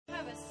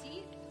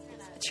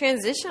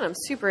transition. I'm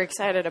super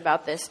excited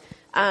about this.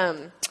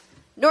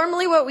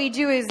 Normally what we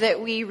do is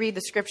that we read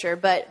the scripture,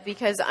 but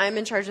because I'm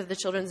in charge of the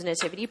children's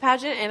nativity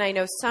pageant, and I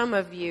know some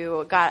of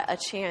you got a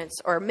chance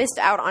or missed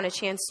out on a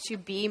chance to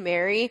be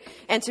Mary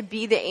and to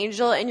be the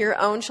angel in your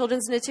own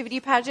children's nativity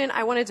pageant,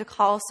 I wanted to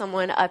call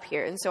someone up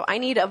here. And so I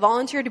need a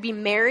volunteer to be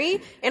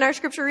Mary in our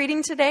scripture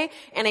reading today,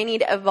 and I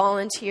need a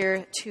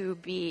volunteer to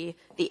be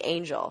the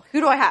angel.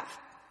 Who do I have?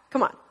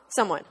 Come on,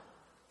 someone.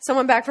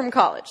 Someone back from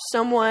college.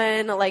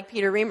 Someone like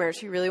Peter Reimers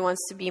who really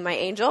wants to be my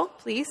angel.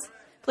 Please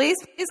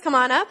come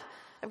on up.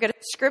 I've got a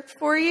script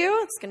for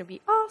you. It's going to be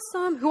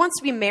awesome. Who wants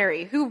to be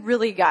Mary? Who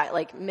really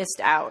got,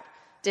 missed out?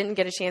 Didn't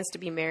get a chance to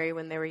be Mary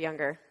when they were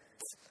younger?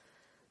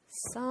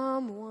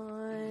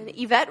 Someone.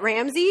 Yvette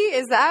Ramsey,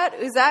 is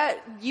that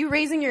you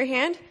raising your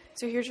hand?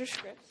 So here's your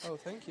script. Oh,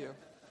 thank you.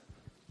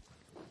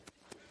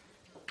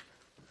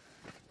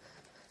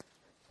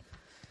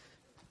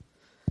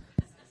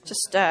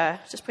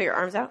 Just put your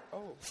arms out.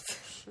 Oh,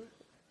 shoot.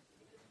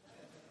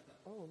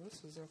 Oh,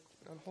 this is a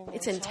whole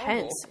It's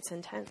intense. It's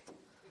intense.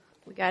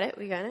 We got it.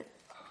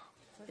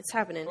 It's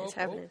happening.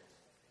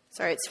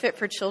 Sorry, it's fit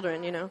for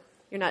children, you know.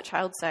 You're not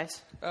child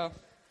size. Oh,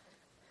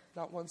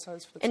 not one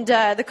size fits all.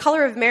 And the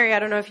color of Mary, I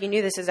don't know if you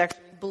knew this, is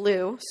actually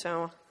blue.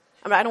 So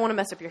I don't want to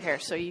mess up your hair,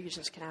 so you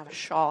just can have a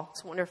shawl.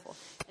 It's wonderful.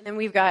 And then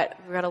we've got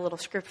a little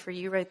script for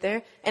you right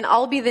there. And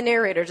I'll be the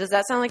narrator. Does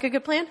that sound like a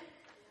good plan?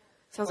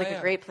 Sounds like a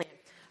great plan.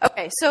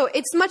 Okay, so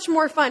it's much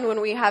more fun when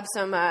we have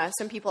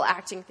some people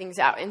acting things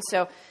out. And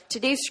so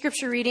today's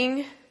scripture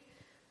reading,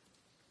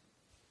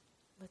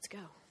 let's go.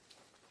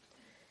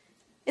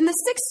 In the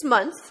 6th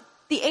month,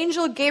 the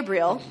angel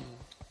Gabriel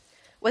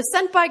was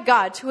sent by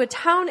God to a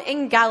town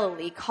in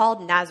Galilee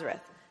called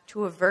Nazareth,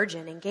 to a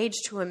virgin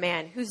engaged to a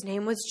man whose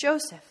name was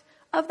Joseph,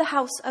 of the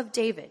house of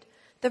David.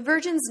 The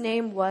virgin's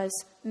name was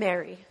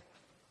Mary.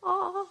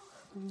 Aww.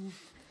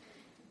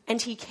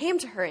 And he came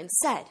to her and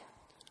said,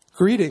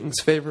 "Greetings,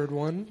 favored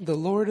one. The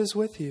Lord is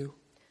with you."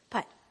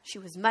 But she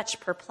was much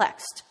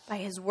perplexed by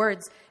his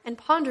words and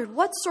pondered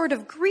what sort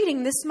of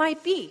greeting this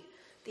might be.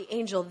 The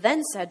angel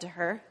then said to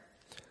her,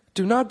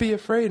 "Do not be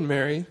afraid,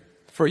 Mary,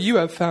 for you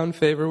have found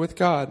favor with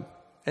God.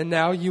 And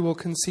now you will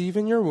conceive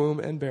in your womb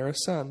and bear a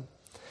son,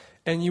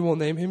 and you will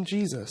name him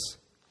Jesus.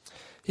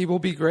 He will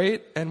be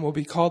great and will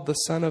be called the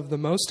Son of the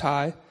Most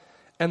High,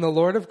 and the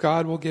Lord of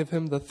God will give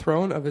him the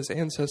throne of his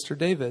ancestor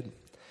David.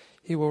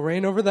 He will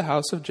reign over the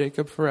house of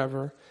Jacob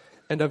forever,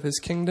 and of his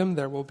kingdom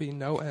there will be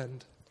no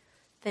end."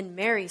 Then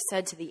Mary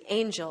said to the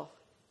angel,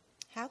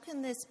 "How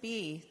can this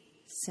be,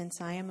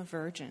 since I am a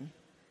virgin?"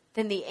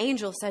 Then the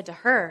angel said to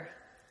her,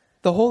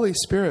 "The Holy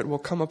Spirit will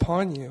come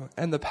upon you,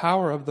 and the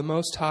power of the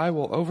Most High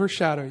will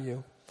overshadow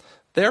you.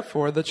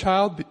 Therefore, the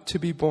child to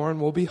be born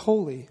will be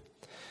holy.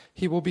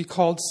 He will be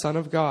called Son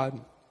of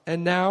God.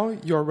 And now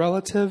your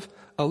relative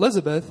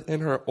Elizabeth,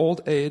 in her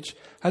old age,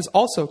 has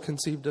also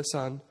conceived a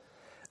son.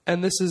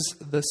 And this is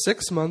the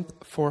 6th month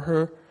for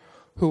her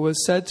who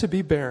was said to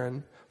be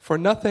barren, for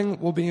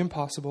nothing will be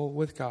impossible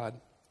with God."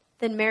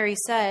 Then Mary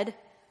said,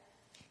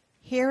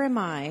 "Here am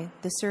I,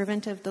 the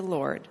servant of the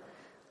Lord.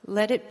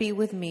 Let it be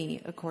with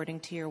me according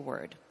to your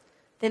word."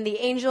 Then the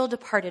angel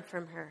departed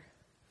from her.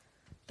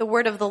 The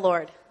word of the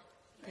Lord.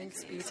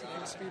 Thanks be to God.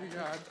 Thanks be to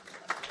God.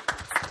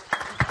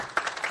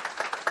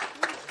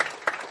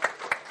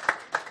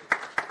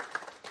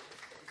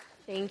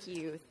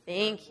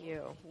 Thank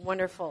you.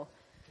 Wonderful.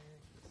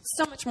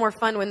 So much more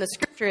fun when the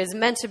scripture is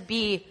meant to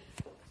be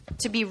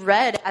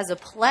read as a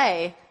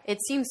play.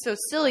 It seems so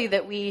silly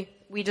that we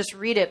just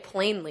read it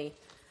plainly.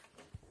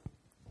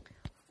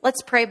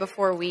 Let's pray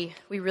before we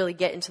really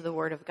get into the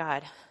word of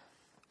God.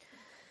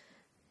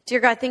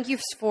 Dear God, thank you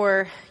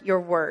for your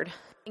word.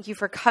 Thank you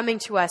for coming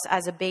to us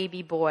as a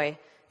baby boy.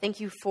 Thank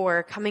you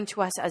for coming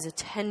to us as a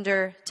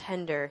tender,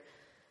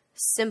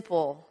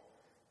 simple,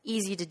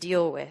 easy to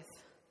deal with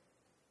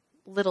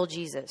little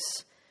Jesus.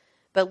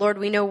 But Lord,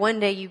 we know one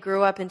day you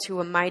grew up into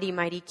a mighty,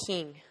 mighty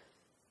king.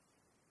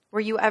 Were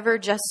you ever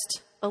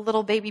just a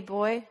little baby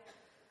boy?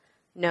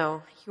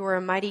 No, you were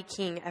a mighty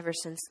king ever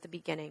since the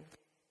beginning.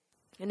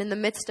 And in the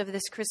midst of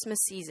this Christmas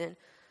season,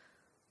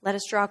 let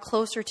us draw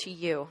closer to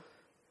you,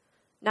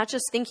 not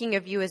just thinking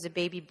of you as a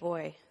baby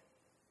boy,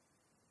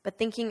 but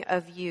thinking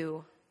of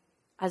you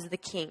as the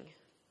King,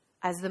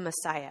 as the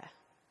Messiah,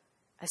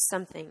 as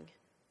something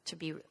to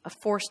be, a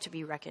force to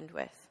be reckoned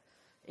with.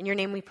 In your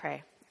name we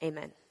pray.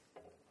 Amen.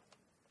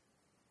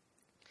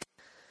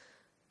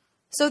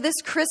 So this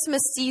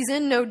Christmas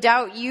season, no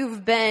doubt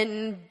you've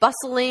been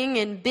bustling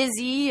and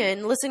busy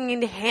and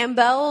listening to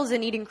handbells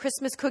and eating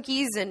Christmas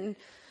cookies and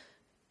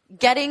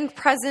getting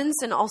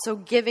presents and also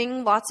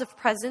giving lots of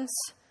presents.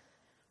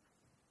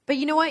 But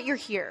you know what? You're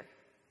here.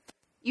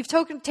 You've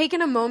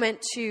taken a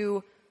moment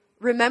to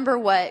remember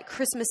what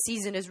Christmas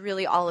season is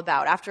really all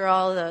about. After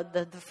all,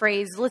 the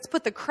phrase, let's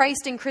put the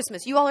Christ in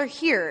Christmas. You all are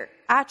here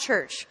at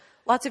church.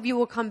 Lots of you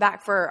will come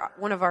back for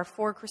one of our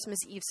 4 Christmas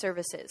Eve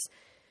services.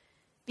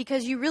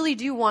 Because you really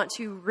do want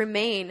to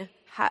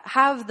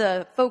have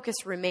the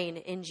focus remain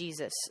in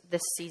Jesus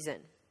this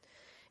season.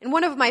 And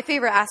one of my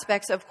favorite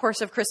aspects, of course,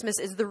 of Christmas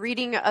is the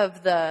reading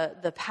of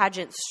the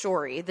pageant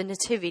story, the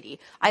nativity.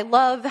 I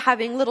love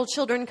having little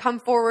children come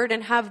forward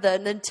and have the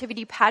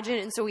nativity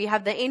pageant. And so we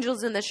have the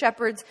angels and the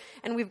shepherds,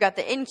 and we've got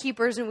the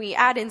innkeepers, and we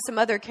add in some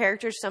other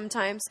characters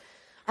sometimes.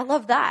 I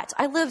love that.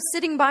 I love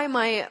sitting by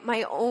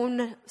my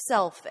own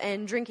self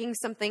and drinking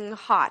something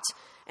hot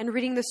and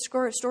reading the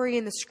story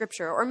in the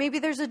scripture. Or maybe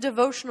there's a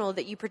devotional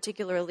that you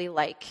particularly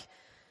like.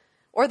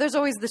 Or there's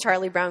always the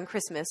Charlie Brown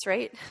Christmas,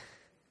 right?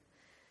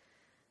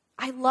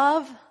 I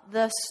love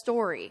the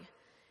story.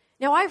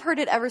 Now, I've heard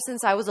it ever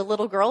since I was a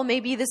little girl.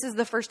 Maybe this is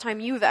the first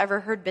time you've ever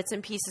heard bits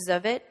and pieces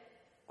of it.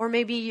 Or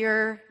maybe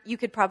you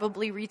could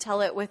probably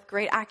retell it with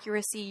great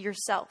accuracy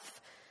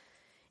yourself.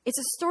 It's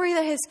a story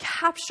that has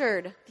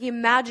captured the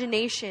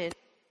imagination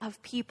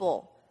of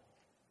people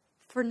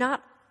for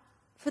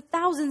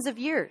thousands of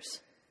years.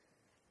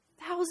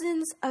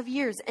 Thousands of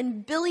years,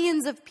 and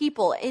billions of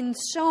people in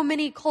so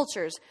many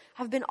cultures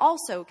have been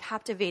also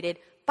captivated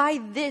by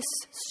this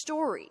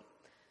story.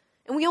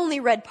 And we only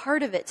read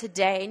part of it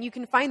today, and you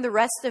can find the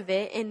rest of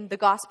it in the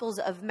Gospels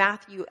of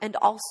Matthew and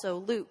also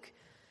Luke.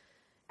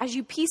 As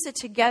you piece it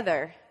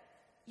together,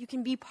 you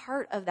can be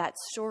part of that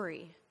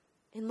story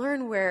and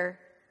learn where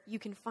you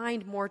can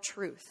find more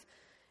truth.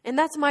 And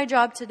that's my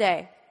job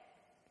today,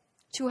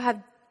 to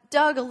have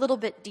dug a little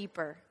bit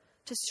deeper,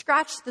 to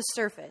scratch the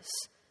surface,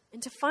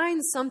 and to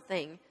find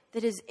something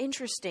that is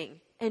interesting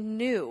and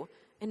new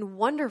and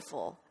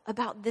wonderful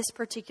about this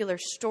particular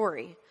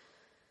story.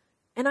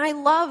 And I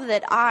love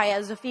that I,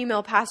 as a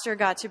female pastor,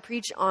 got to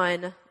preach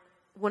on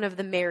one of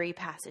the Mary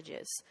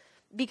passages.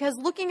 Because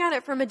looking at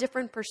it from a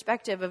different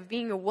perspective of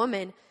being a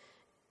woman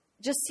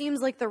just seems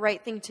like the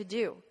right thing to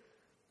do.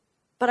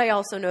 But I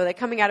also know that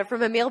coming at it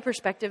from a male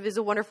perspective is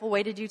a wonderful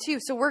way to do too.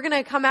 So we're going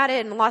to come at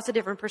it in lots of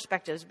different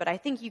perspectives, but I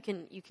think you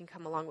can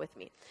come along with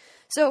me.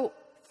 So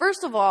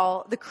first of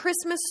all, the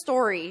Christmas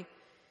story,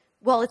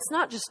 well, it's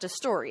not just a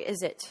story,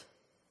 is it?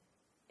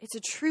 It's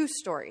a true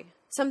story.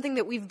 Something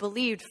that we've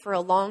believed for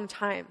a long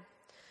time.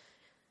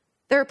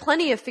 There are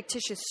plenty of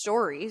fictitious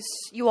stories.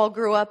 You all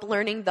grew up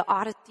learning the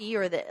Odyssey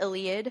or the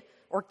Iliad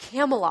or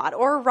Camelot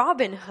or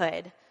Robin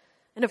Hood.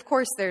 And of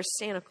course, there's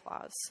Santa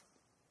Claus.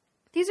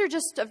 These are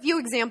just a few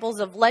examples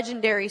of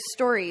legendary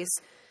stories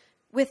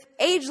with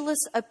ageless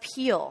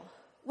appeal.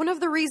 One of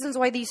the reasons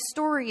why these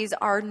stories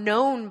are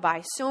known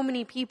by so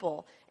many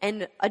people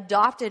and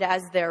adopted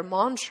as their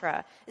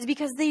mantra is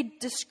because they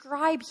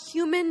describe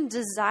human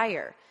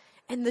desire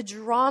and the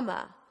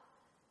drama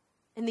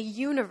and the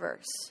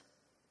universe.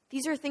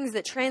 These are things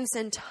that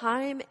transcend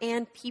time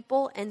and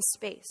people and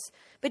space.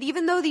 But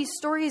even though these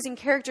stories and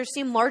characters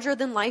seem larger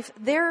than life,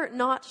 they're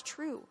not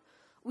true.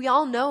 We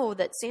all know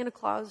that Santa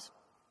Claus...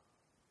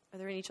 Are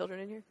there any children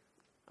in here?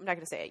 I'm not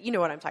going to say it. You know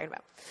what I'm talking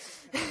about.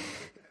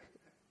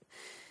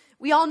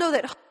 We all know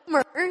that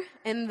Homer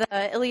and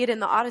the Iliad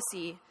and the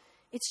Odyssey,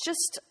 it's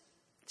just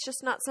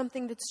not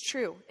something that's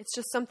true. It's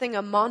just something,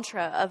 a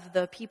mantra of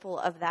the people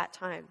of that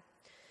time.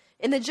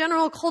 In the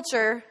general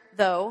culture,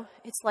 though,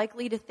 it's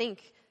likely to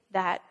think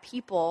that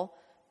people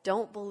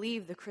don't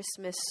believe the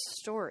Christmas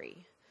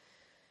story.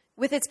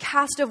 With its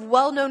cast of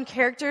well-known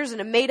characters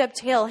and a made-up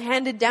tale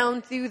handed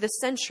down through the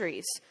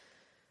centuries.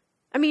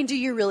 I mean, do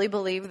you really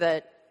believe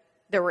that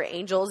there were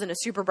angels and a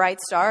super bright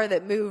star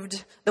that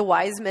moved the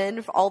wise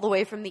men all the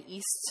way from the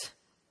east,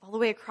 all the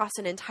way across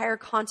an entire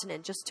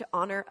continent just to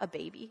honor a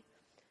baby?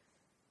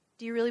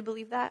 Do you really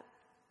believe that?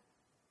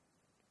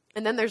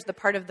 And then there's the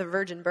part of the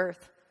virgin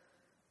birth.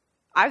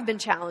 I've been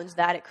challenged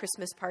that at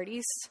Christmas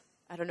parties.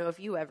 I don't know if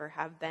you ever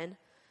have been.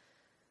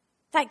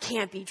 That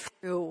can't be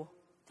true.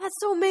 That's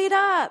so made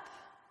up.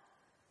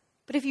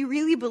 But if you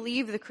really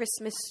believe the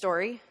Christmas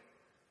story,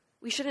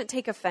 we shouldn't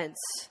take offense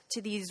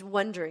to these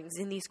wonderings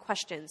and these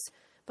questions,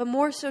 but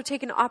more so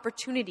take an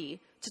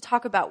opportunity to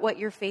talk about what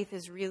your faith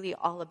is really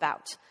all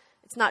about.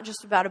 It's not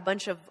just about a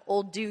bunch of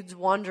old dudes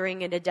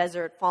wandering in a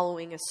desert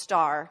following a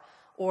star,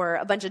 or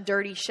a bunch of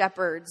dirty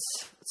shepherds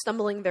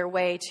stumbling their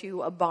way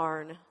to a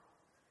barn.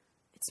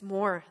 It's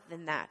more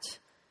than that.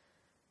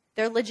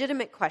 They're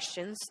legitimate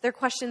questions. They're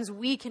questions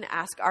we can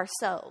ask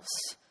ourselves.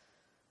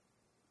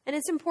 And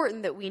it's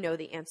important that we know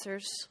the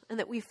answers and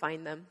that we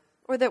find them,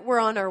 or that we're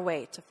on our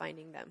way to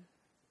finding them.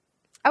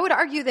 I would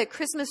argue that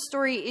Christmas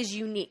story is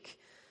unique.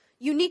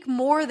 Unique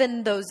more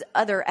than those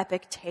other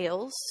epic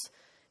tales,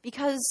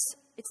 because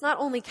it's not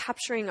only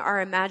capturing our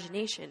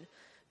imagination,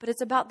 but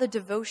it's about the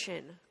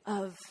devotion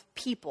of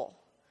people.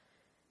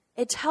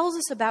 It tells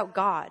us about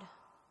God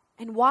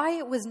and why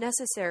it was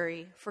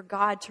necessary for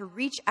God to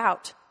reach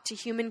out to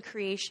human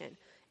creation.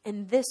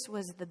 And this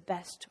was the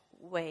best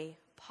way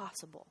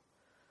possible.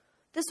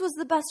 This was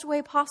the best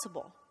way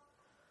possible.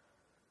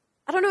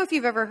 I don't know if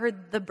you've ever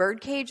heard the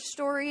birdcage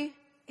story.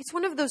 It's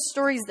one of those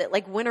stories that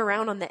went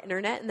around on the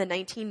internet in the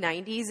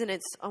 1990s, and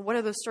it's one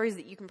of those stories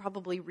that you can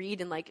probably read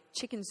in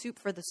Chicken Soup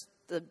for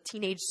the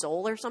Teenage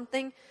Soul or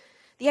something.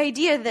 The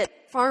idea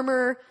that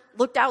farmer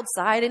looked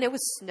outside and it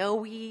was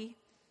snowy,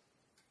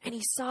 and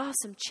he saw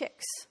some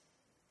chicks.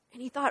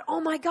 And he thought, oh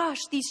my gosh,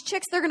 these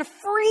chicks, they're going to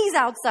freeze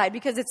outside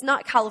because it's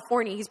not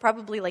California. He's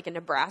probably like in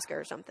Nebraska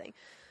or something.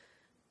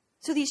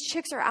 So these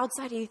chicks are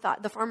outside, and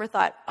the farmer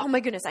thought, oh my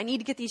goodness, I need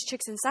to get these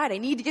chicks inside. I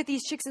need to get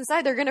these chicks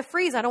inside. They're going to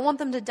freeze. I don't want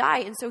them to die.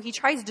 And so he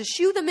tries to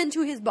shoo them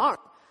into his barn.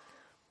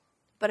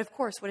 But of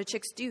course, what do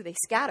chicks do? They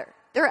scatter.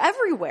 They're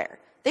everywhere.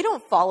 They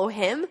don't follow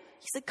him.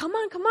 He said, come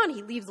on, come on.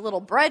 He leaves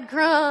little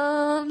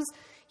breadcrumbs.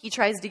 He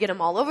tries to get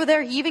them all over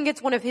there. He even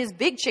gets one of his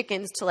big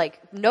chickens to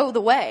know the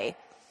way.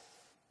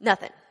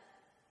 Nothing.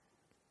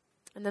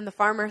 And then the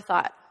farmer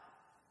thought,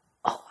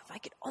 oh, if I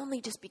could only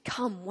just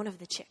become one of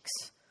the chicks,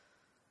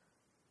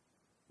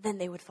 then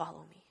they would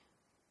follow me.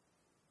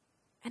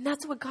 And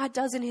that's what God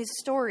does in his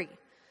story.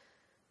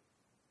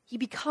 He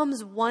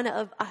becomes one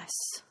of us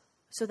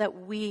so that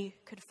we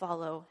could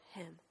follow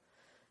him,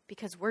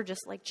 because we're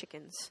just like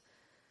chickens.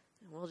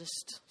 And we'll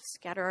just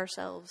scatter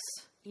ourselves,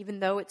 even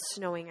though it's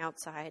snowing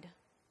outside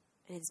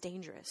and it's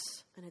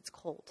dangerous and it's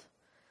cold.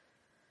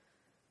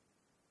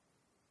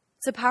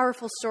 It's a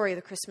powerful story,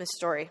 the Christmas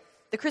story.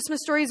 The Christmas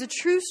story is a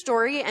true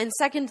story, and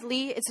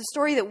secondly, it's a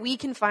story that we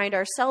can find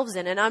ourselves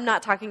in. And I'm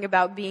not talking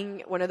about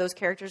being one of those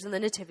characters in the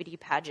nativity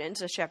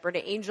pageant, a shepherd,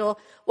 an angel,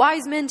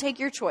 wise men, take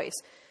your choice.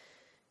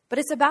 But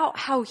it's about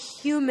how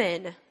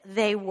human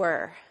they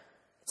were.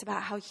 It's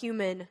about how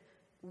human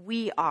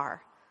we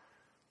are.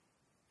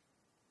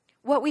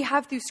 What we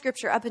have through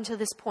Scripture up until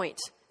this point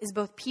is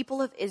both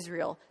people of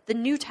Israel, the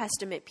New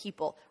Testament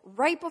people,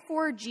 right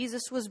before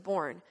Jesus was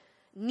born,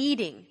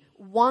 needing,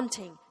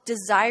 wanting,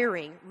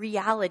 desiring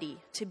reality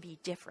to be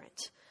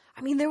different.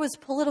 I mean, there was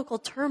political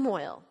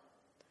turmoil.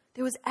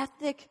 There was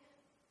ethnic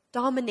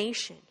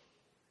domination.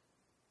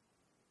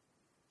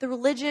 The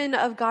religion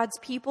of God's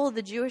people,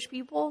 the Jewish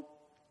people,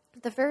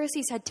 the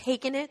Pharisees had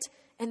taken it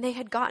and they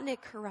had gotten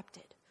it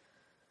corrupted.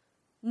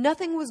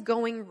 Nothing was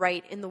going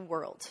right in the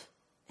world.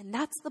 And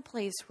that's the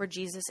place where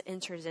Jesus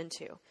enters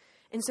into.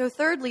 And so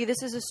thirdly,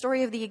 this is a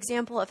story of the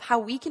example of how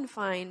we can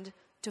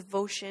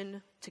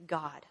devotion to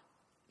God.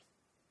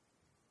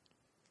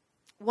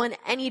 One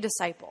any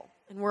disciple,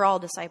 and we're all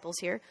disciples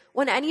here,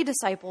 one any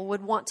disciple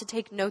would want to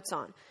take notes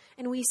on.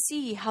 And we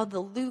see how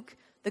Luke,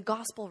 the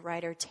gospel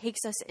writer,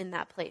 takes us in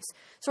that place.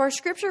 So our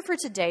scripture for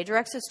today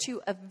directs us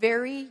to a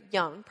very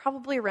young,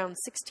 probably around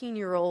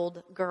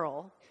 16-year-old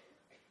girl,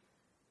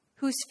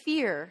 whose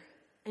fear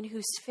and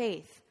whose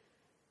faith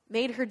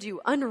made her do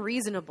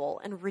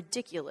unreasonable and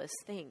ridiculous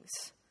things.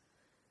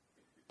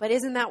 But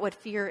isn't that what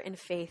fear and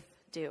faith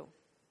do?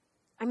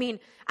 I mean,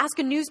 ask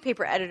a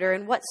newspaper editor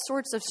and what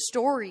sorts of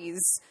stories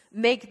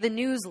make the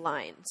news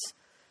lines.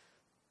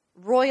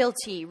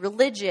 Royalty,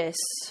 religious,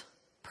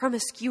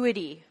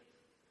 promiscuity.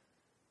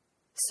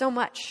 So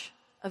much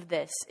of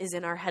this is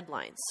in our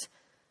headlines.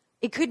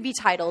 It could be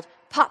titled,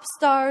 Pop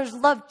Star's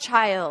Love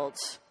Child,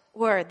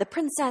 or The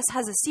Princess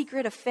Has a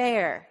Secret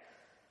Affair,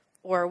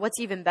 or what's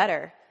even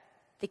better,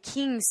 The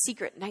King's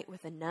Secret Night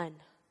with a Nun.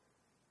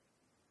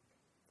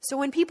 So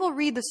when people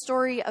read the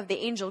story of the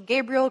angel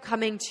Gabriel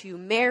coming to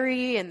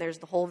Mary, and there's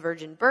the whole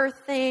virgin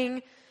birth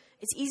thing,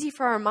 it's easy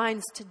for our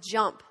minds to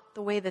jump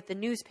the way that the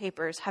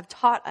newspapers have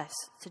taught us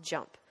to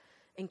jump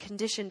and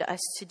conditioned us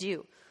to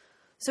do.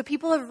 So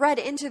people have read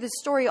into the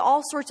story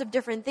all sorts of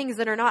different things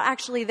that are not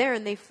actually there,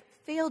 and they've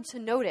failed to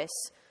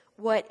notice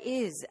what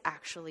is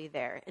actually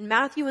there. And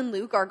Matthew and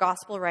Luke, our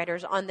gospel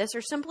writers on this,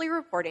 are simply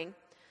reporting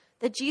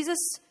that Jesus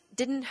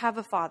didn't have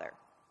a father.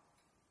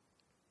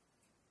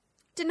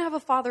 Didn't have a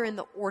father in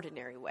the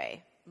ordinary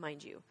way,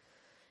 mind you.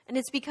 And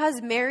it's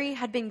because Mary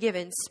had been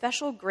given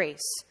special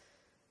grace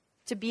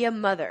to be a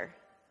mother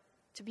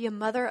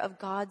of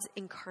God's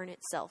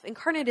incarnate self.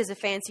 Incarnate is a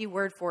fancy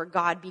word for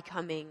God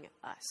becoming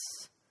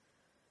us.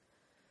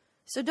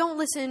 So don't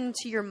listen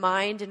to your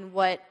mind and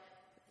what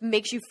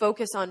makes you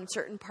focus on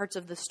certain parts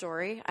of the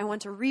story. I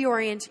want to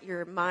reorient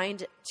your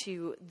mind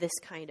to this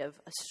kind of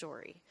a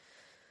story.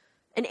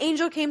 An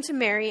angel came to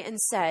Mary and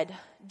said,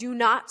 "Do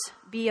not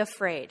be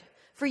afraid,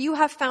 for you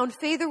have found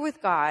favor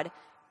with God,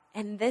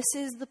 and this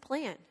is the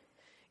plan.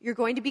 You're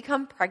going to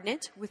become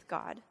pregnant with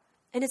God,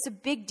 and it's a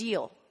big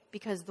deal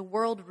because the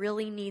world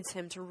really needs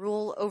him to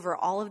rule over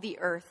all of the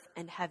earth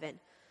and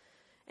heaven."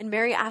 And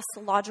Mary asks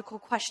the logical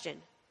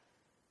question,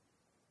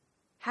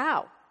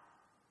 how?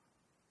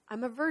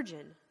 I'm a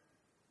virgin.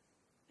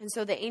 And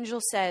so the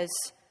angel says,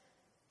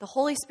 the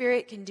Holy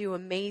Spirit can do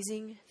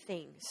amazing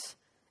things.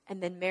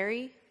 And then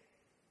Mary,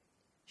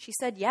 she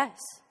said yes.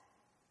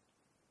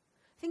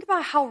 Think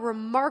about how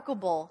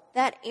remarkable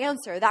that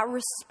answer, that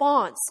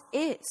response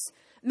is.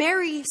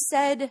 Mary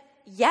said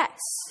yes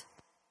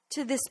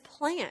to this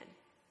plan,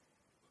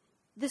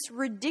 this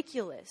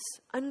ridiculous,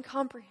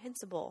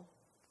 incomprehensible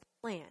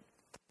plan.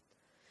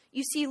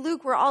 You see,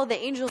 Luke, where all the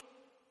angels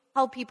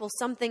tell people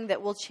something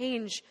that will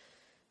change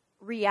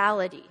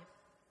reality.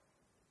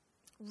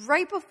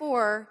 Right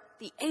before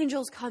the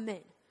angels come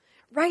in,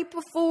 right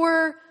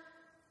before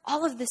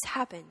all of this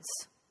happens,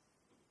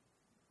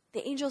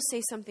 the angels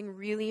say something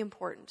really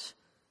important.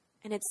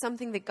 And it's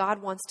something that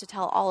God wants to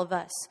tell all of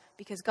us,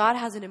 because God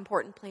has an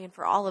important plan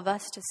for all of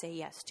us to say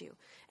yes to.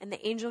 And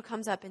the angel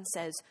comes up and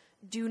says,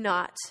 "Do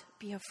not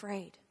be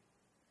afraid.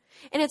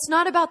 And it's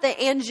not about the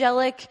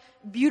angelic,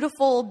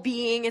 beautiful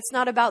being. It's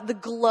not about the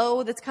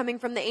glow that's coming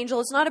from the angel.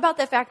 It's not about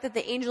the fact that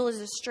the angel is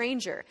a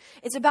stranger.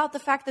 It's about the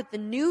fact that the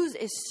news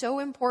is so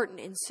important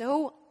and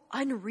so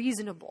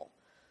unreasonable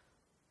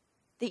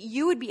that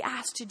you would be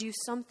asked to do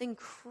something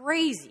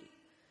crazy.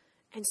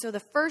 And so the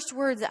first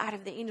words out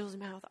of the angel's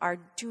mouth are,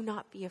 do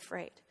not be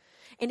afraid.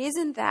 And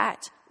isn't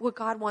that what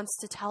God wants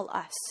to tell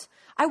us?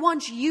 I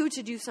want you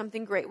to do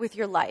something great with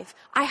your life.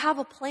 I have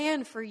a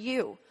plan for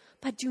you,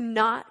 but do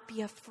not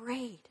be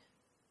afraid.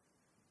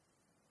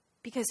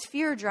 Because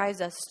fear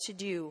drives us to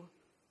do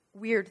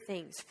weird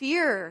things.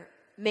 Fear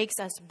makes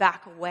us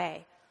back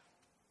away.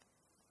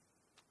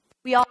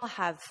 We all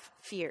have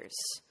fears.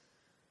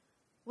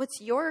 What's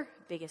your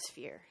biggest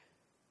fear?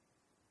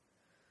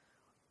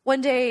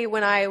 One day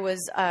when I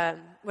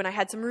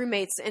had some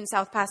roommates in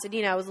South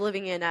Pasadena, I was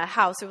living in a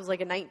house. It was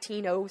like a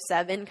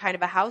 1907 kind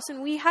of a house,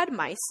 and we had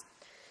mice.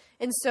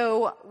 And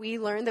so we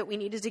learned that we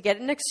needed to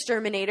get an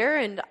exterminator,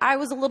 and I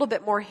was a little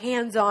bit more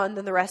hands-on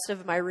than the rest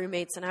of my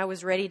roommates, and I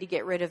was ready to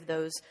get rid of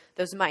those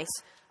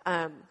mice.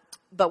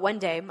 But one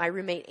day, my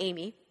roommate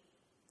Amy,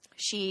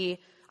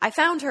 I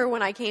found her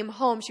when I came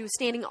home. She was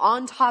standing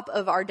on top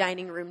of our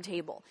dining room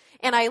table.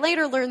 And I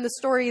later learned the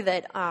story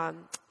that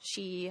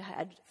she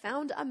had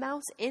found a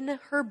mouse in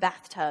her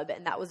bathtub,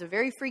 and that was a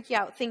very freaky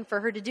out thing for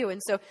her to do.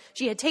 And so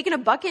she had taken a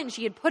bucket and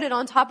she had put it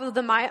on top of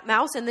the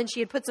mouse, and then she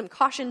had put some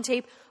caution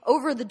tape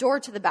over the door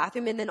to the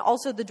bathroom and then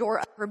also the door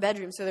of her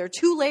bedroom. So there are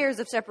 2 layers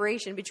of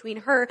separation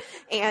between her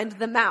and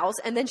the mouse.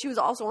 And then she was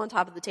also on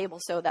top of the table.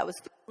 So that was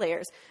 3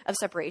 layers of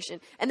separation.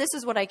 And this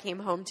is what I came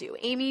home to.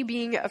 Amy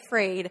being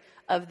afraid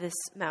of this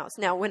mouse.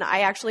 Now, when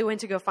I actually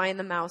went to go find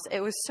the mouse, it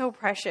was so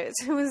precious.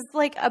 It was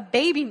like a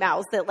baby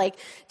mouse that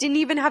didn't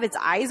even have its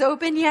eyes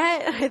open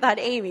yet. I thought,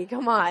 Amy,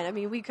 come on. I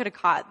mean, we could have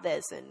caught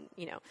this and,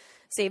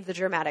 save the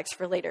dramatics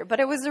for later. But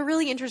it was a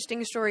really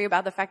interesting story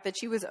about the fact that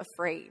she was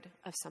afraid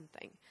of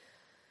something.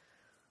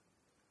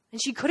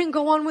 And she couldn't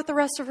go on with the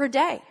rest of her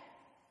day.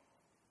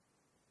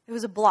 It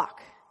was a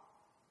block.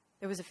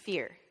 There was a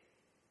fear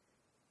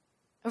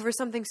over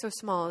something so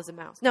small as a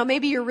mouse. Now,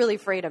 maybe you're really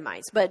afraid of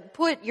mice, but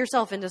put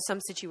yourself into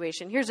some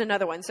situation. Here's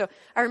another one. So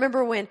I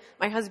remember when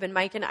my husband,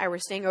 Mike, and I were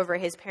staying over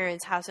at his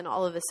parents' house, and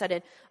all of a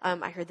sudden,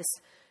 I heard this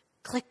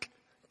click,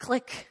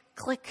 click,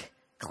 click,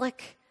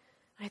 click.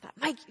 And I thought,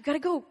 Mike, you got to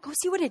go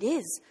see what it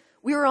is.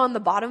 We were on the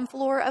bottom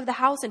floor of the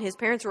house, and his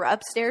parents were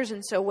upstairs,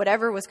 and so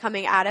whatever was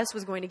coming at us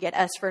was going to get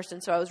us first,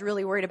 and so I was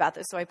really worried about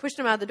this. So I pushed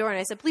him out the door, and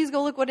I said, please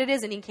go look what it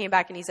is, and he came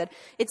back, and he said,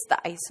 it's the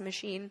ice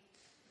machine.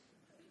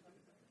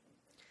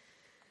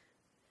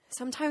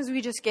 Sometimes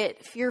we just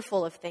get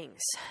fearful of things.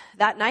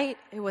 That night,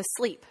 it was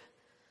sleep.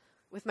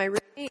 With my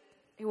roommate,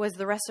 it was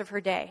the rest of her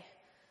day.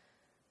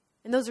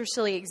 And those are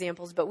silly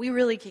examples, but we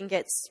really can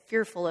get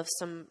fearful of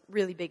some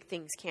really big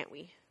things, can't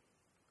we?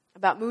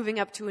 About moving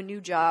up to a new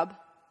job,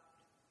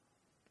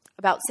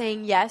 about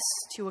saying yes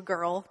to a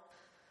girl,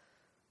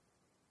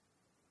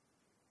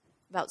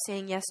 about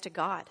saying yes to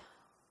God.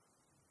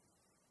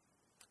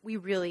 We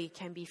really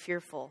can be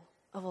fearful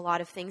of a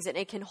lot of things, and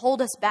it can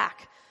hold us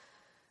back.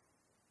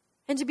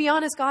 And to be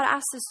honest, God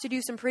asks us to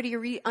do some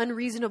pretty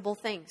unreasonable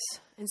things,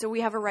 and so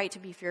we have a right to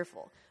be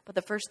fearful. But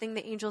the first thing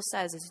the angel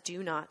says is,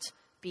 do not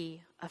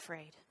be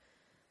afraid.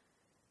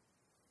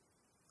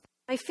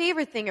 My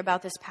favorite thing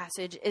about this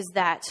passage is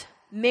that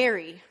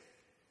Mary,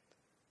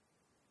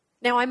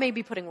 now I may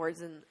be putting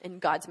words in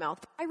God's mouth,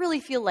 but I really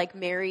feel like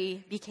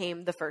Mary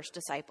became the first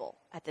disciple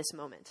at this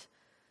moment.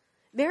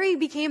 Mary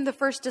became the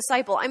first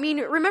disciple. I mean,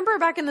 remember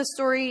back in the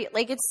story,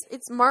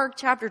 it's Mark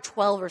chapter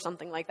 12 or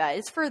something like that.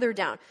 It's further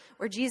down,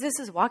 where Jesus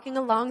is walking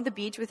along the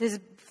beach with his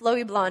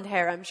flowy blonde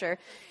hair, I'm sure.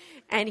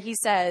 And he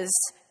says,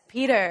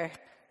 Peter,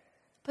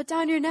 put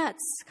down your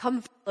nets,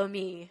 come follow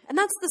me. And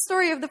that's the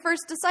story of the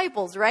first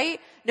disciples,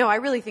 right? No, I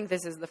really think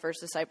this is the first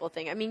disciple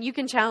thing. I mean, you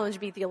can challenge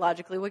me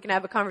theologically. We can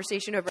have a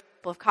conversation over a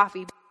cup of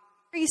coffee.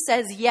 Mary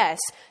says yes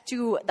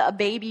to a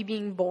baby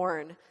being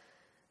born.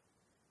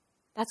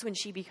 That's when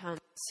she becomes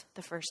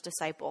the first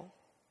disciple,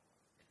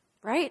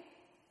 right?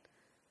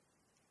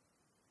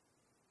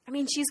 I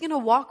mean, she's going to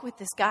walk with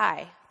this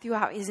guy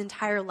throughout his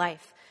entire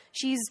life.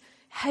 She's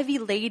heavy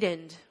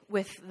laden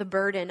with the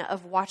burden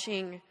of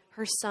watching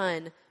her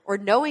son, or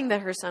knowing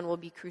that her son will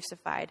be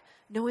crucified,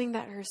 knowing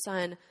that her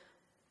son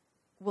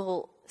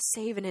will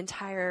save an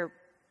entire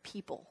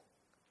people.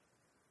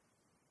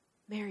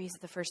 Mary's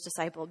the first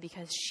disciple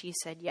because she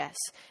said yes.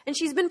 And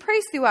she's been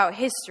praised throughout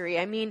history.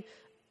 I mean,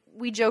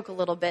 we joke a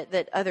little bit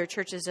that other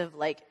churches have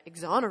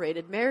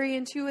exonerated Mary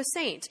into a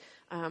saint,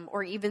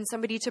 or even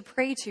somebody to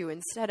pray to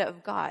instead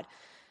of God.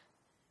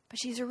 But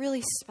she's a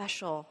really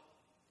special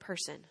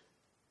person.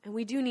 And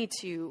we do need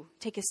to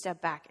take a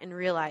step back and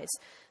realize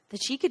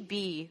that she could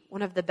be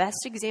one of the best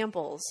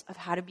examples of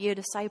how to be a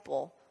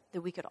disciple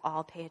that we could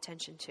all pay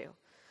attention to.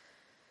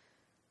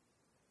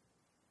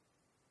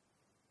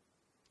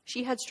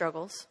 She had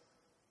struggles.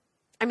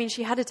 I mean,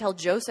 she had to tell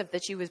Joseph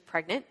that she was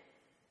pregnant.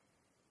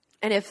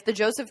 And if the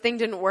Joseph thing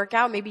didn't work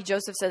out, maybe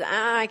Joseph said,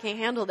 I can't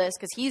handle this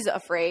because he's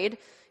afraid.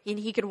 and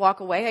he could walk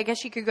away. I guess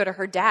she could go to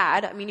her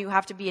dad. I mean, you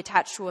have to be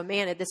attached to a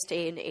man at this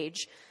day and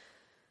age.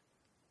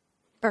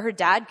 But her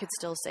dad could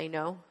still say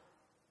no.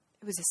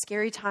 It was a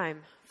scary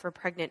time for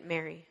pregnant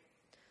Mary.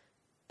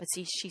 But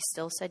see, she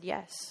still said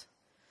yes.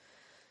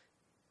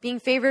 Being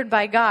favored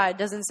by God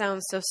doesn't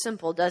sound so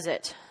simple, does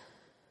it?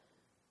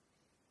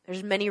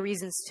 There's many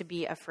reasons to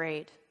be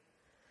afraid.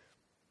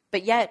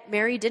 But yet,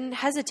 Mary didn't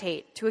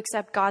hesitate to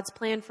accept God's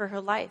plan for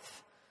her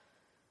life.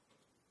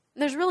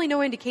 And there's really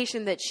no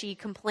indication that she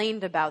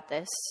complained about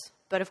this,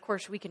 but of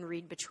course we can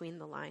read between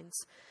the lines.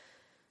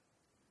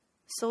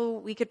 So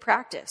we could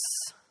practice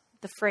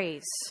the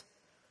phrase,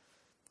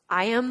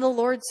 I am the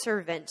Lord's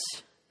servant.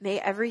 May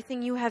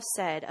everything you have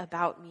said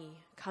about me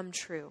come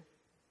true.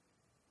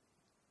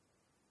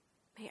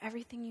 May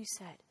everything you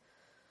said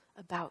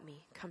about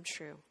me come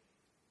true.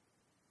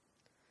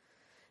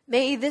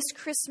 May this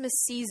Christmas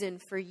season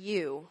for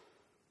you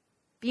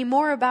be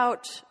more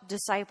about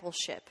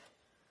discipleship.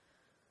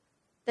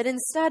 That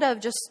instead of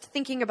just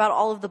thinking about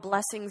all of the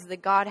blessings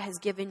that God has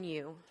given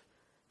you,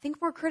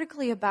 think more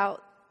critically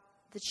about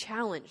the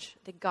challenge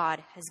that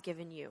God has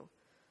given you.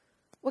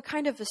 What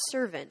kind of a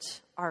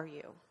servant are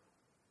you?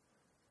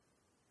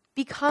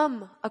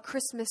 Become a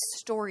Christmas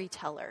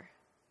storyteller.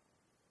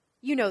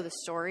 You know the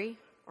story,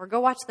 or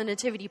go watch the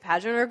Nativity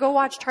pageant, or go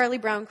watch Charlie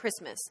Brown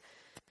Christmas.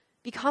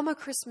 Become a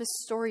Christmas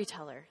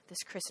storyteller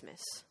this Christmas.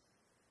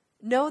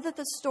 Know that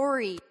the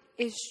story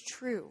is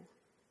true.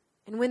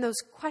 And when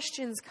those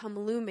questions come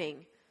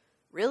looming,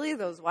 really,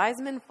 those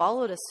wise men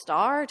followed a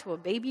star to a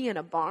baby in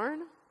a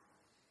barn?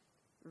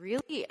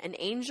 Really, an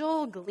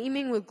angel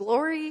gleaming with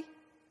glory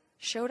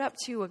showed up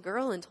to a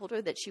girl and told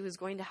her that she was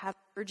going to have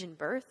a virgin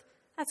birth?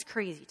 That's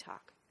crazy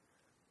talk.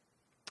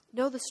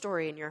 Know the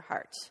story in your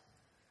heart.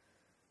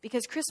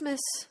 Because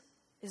Christmas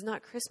is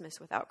not Christmas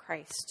without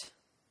Christ.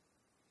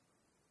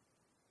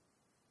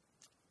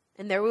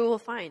 And there we will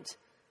find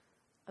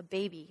a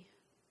baby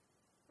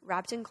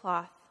wrapped in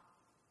cloth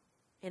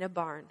in a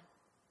barn.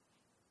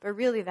 But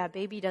really, that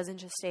baby doesn't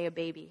just stay a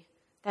baby.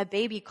 That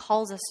baby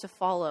calls us to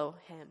follow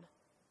him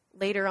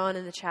later on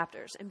in the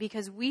chapters. And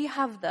because we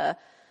have the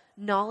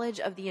knowledge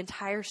of the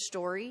entire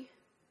story,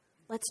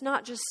 let's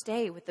not just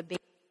stay with the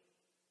baby.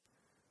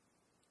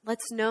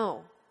 Let's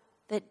know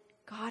that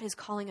God is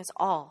calling us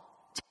all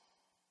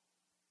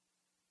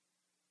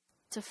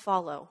to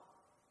follow,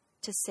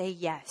 to say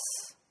yes.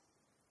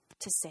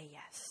 To say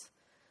yes.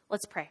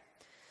 Let's pray.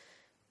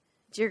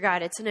 Dear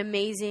God, it's an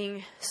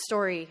amazing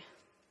story.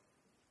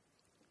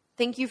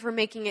 Thank you for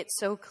making it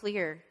so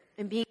clear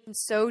and being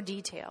so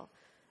detailed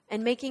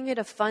and making it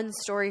a fun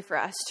story for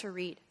us to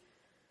read.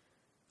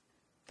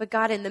 But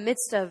God, in the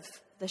midst of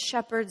the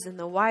shepherds and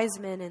the wise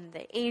men and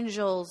the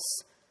angels,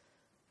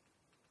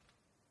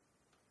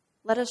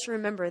 let us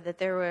remember that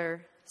there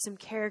were some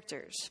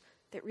characters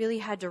that really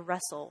had to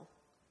wrestle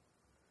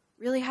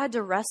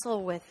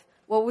with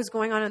what was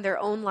going on in their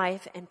own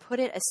life and put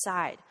it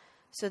aside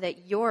so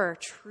that your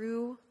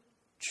true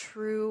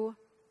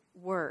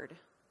word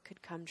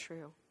could come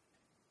true.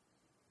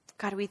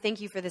 God, we thank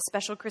you for this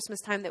special Christmas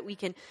time that we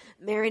can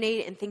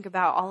marinate and think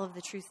about all of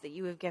the truths that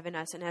you have given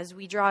us. And as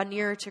we draw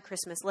nearer to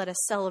Christmas, let us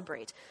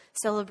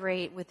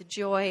celebrate with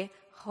joy,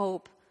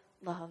 hope,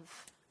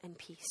 love, and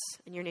peace.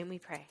 In your name we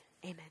pray.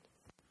 Amen.